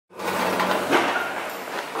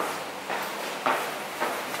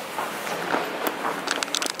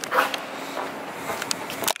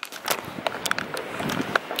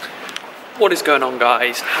What is going on,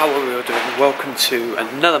 guys? How are we all doing? Welcome to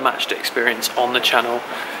another matchday experience on the channel.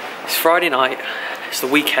 It's Friday night, it's the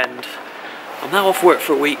weekend. I'm now off work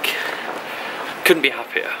for a week. Couldn't be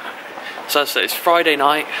happier. So as I said, it's Friday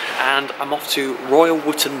night and I'm off to Royal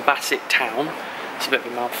Wootton Bassett Town. It's a bit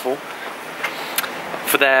of a mouthful.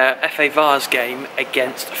 For their FA Vase game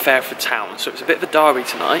against Fairford Town. So it's a bit of a derby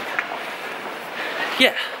tonight.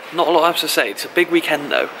 Yeah, not a lot else to say. It's a big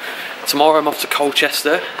weekend though. Tomorrow I'm off to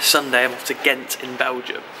Colchester. Sunday I'm off to Ghent in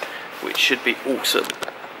Belgium, which should be awesome.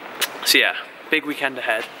 So yeah, big weekend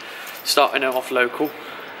ahead. Starting off local,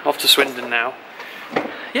 off to Swindon now.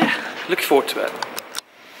 Yeah, looking forward to it.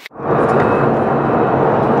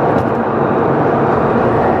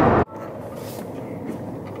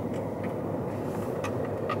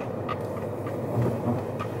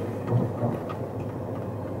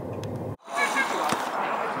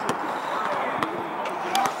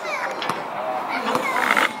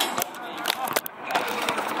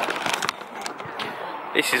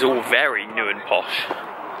 This is all very new and posh.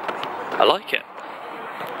 I like it.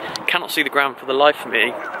 Cannot see the ground for the life of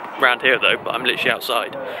me around here though, but I'm literally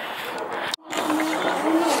outside. I'm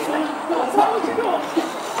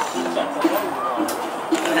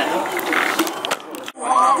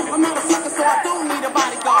not a sucker, so I don't need a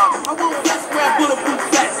bodyguard. I won't just wear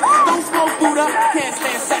bulletproof vests. Don't smoke Buddha, can't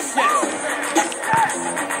stand sex yet.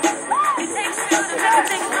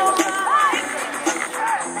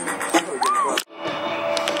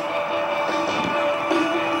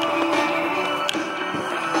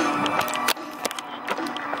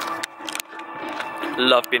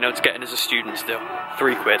 Love being able to get in as a student still.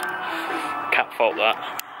 £3. Can't fault that.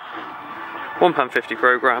 £1.50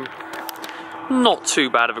 programme. Not too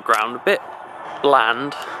bad of a ground, a bit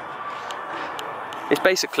bland. It's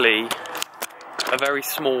basically a very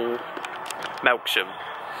small Melksham.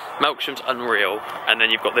 Melksham's unreal, and then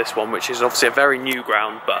you've got this one, which is obviously a very new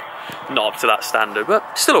ground, but not up to that standard,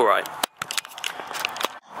 but still alright.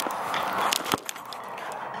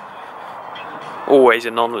 Always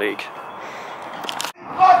a non-league.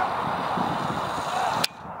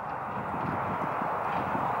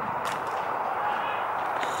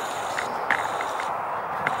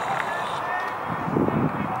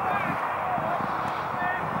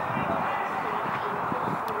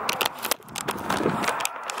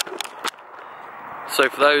 So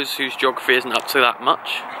for those whose geography isn't up to that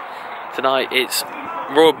much, tonight it's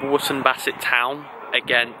Royal Wootton Bassett Town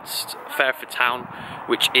against Fairford Town,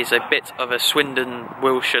 which is a bit of a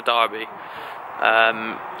Swindon-Wiltshire derby.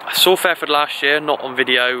 I saw Fairford last year, not on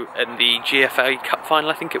video, in the GFA Cup final,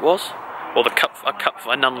 I think it was, or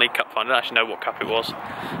a non-league cup final. I don't actually know what cup it was,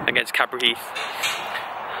 against Cadbury Heath.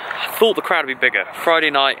 I thought the crowd would be bigger. Friday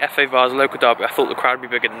night, FA Vase local derby. I thought the crowd would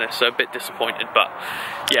be bigger than this, so a bit disappointed. But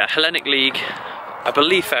yeah, Hellenic League. I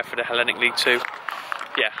believe Fairford are Hellenic League too.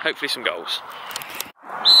 Yeah, hopefully some goals.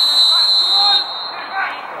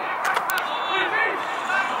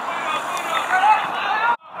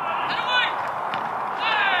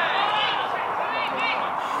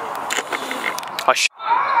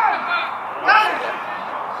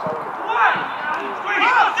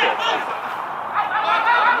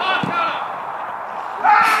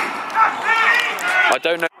 I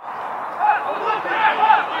don't know.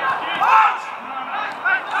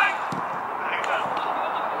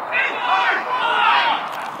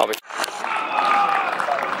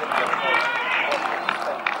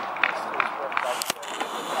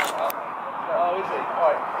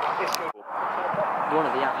 One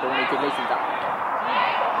of the apps, the one who deleted that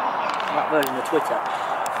version of Twitter.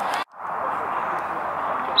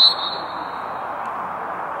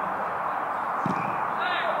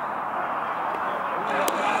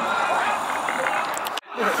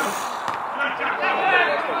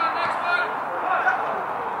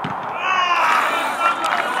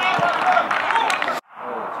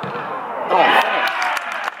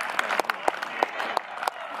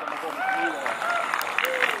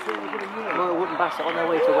 Bassett on their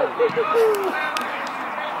way to win.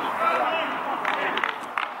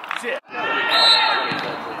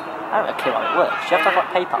 I don't know how it works. You have to have like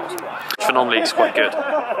PayPal. For non-league, it's quite good. You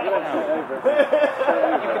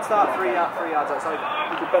could start 3 yards outside.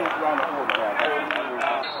 You could bend it around the corner.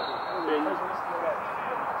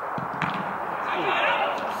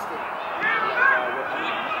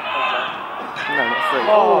 No, not 3.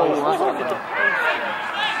 Oh, that's not good.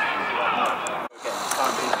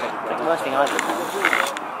 The worst thing I did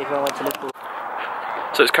if I went to Liverpool.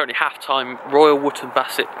 So it's currently half-time, Royal Wootton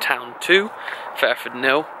Bassett Town 2, Fairford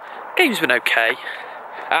 0. Game's been okay.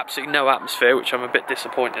 Absolutely no atmosphere, which I'm a bit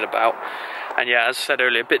disappointed about. And yeah, as I said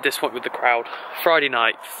earlier, a bit disappointed with the crowd. Friday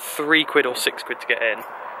night, £3 or £6 to get in.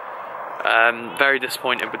 Very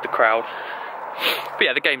disappointed with the crowd. But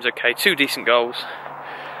yeah, the game's okay. 2 decent goals.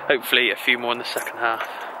 Hopefully a few more in the second half.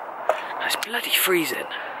 It's bloody freezing.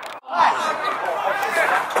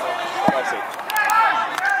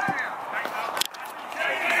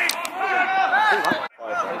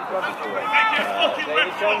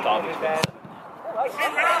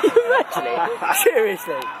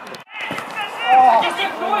 Seriously?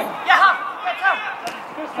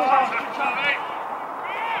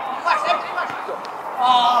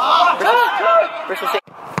 Bristol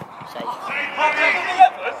City. Safe.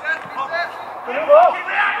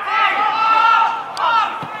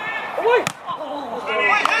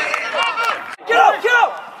 Get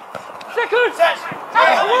up! Second!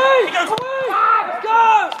 Away! Let's go!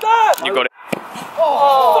 Start! You got it.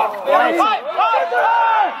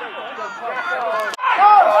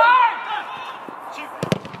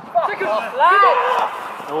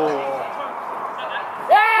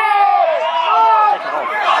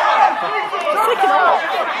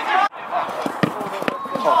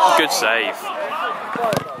 Good save.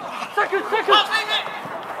 Second!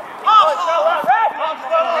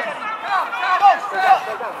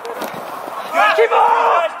 Keep on!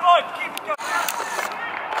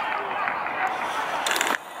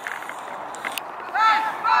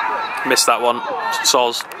 Missed that one.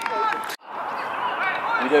 Soz.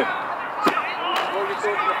 You do. What were you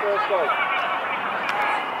thought in the first goal?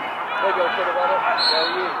 Maybe I could have had it. Where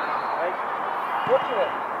are you? Hey? Watching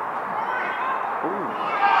it.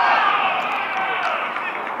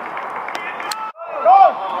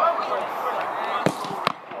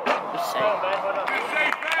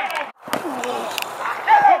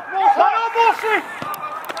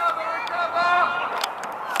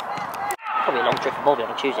 Probably a long trip from Bobby on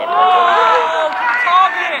a Tuesday. Target!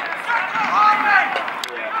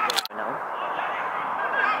 No.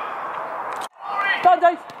 Done,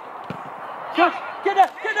 Dave! Good! Get there!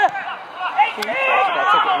 Take it in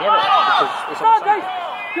the other because it's on Done, the Dave!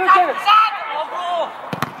 Good, David!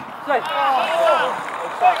 Safe!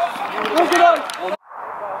 Look it on!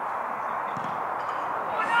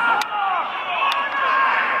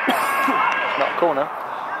 It's not a corner.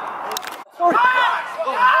 Sorry!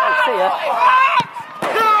 Oh, see ya.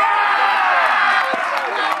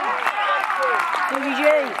 DVG.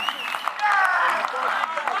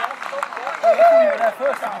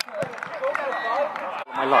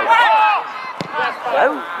 My life. Hello?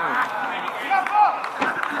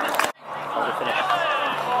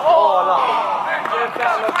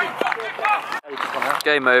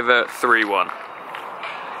 Game over, 3-1.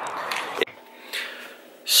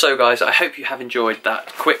 So guys, I hope you have enjoyed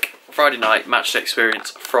that quick Friday night match day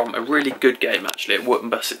experience from a really good game actually at Wootton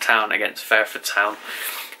Bassett Town against Fairford Town.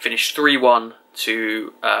 Finished 3-1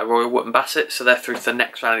 to Royal Wootton Bassett, so they're through to the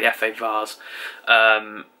next round of the FA Vase.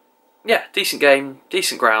 Yeah, decent game,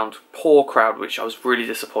 decent ground, poor crowd, which I was really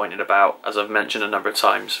disappointed about, as I've mentioned a number of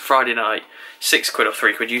times. Friday night, £6 or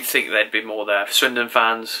 £3, you'd think there'd be more there. Swindon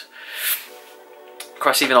fans,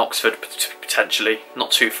 Christ, even Oxford potentially, not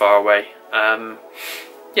too far away.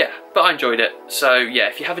 Yeah, but I enjoyed it. So yeah,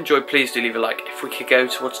 if you have enjoyed, please do leave a like. If we could go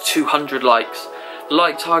towards 200 likes. The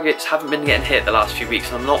like targets haven't been getting hit the last few weeks,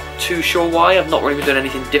 and I'm not too sure why. I've not really been doing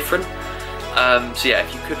anything different. So yeah,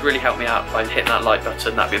 if you could really help me out by hitting that like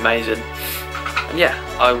button, that'd be amazing. And yeah,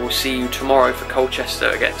 I will see you tomorrow for Colchester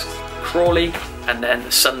against Crawley, and then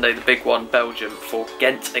Sunday, the big one, Belgium, for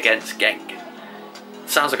Ghent against Genk.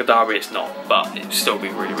 Sounds like a derby, it's not, but it'll still be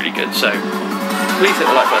really, really good. So please hit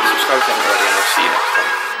the like button, subscribe if you haven't already, and I'll see you next time.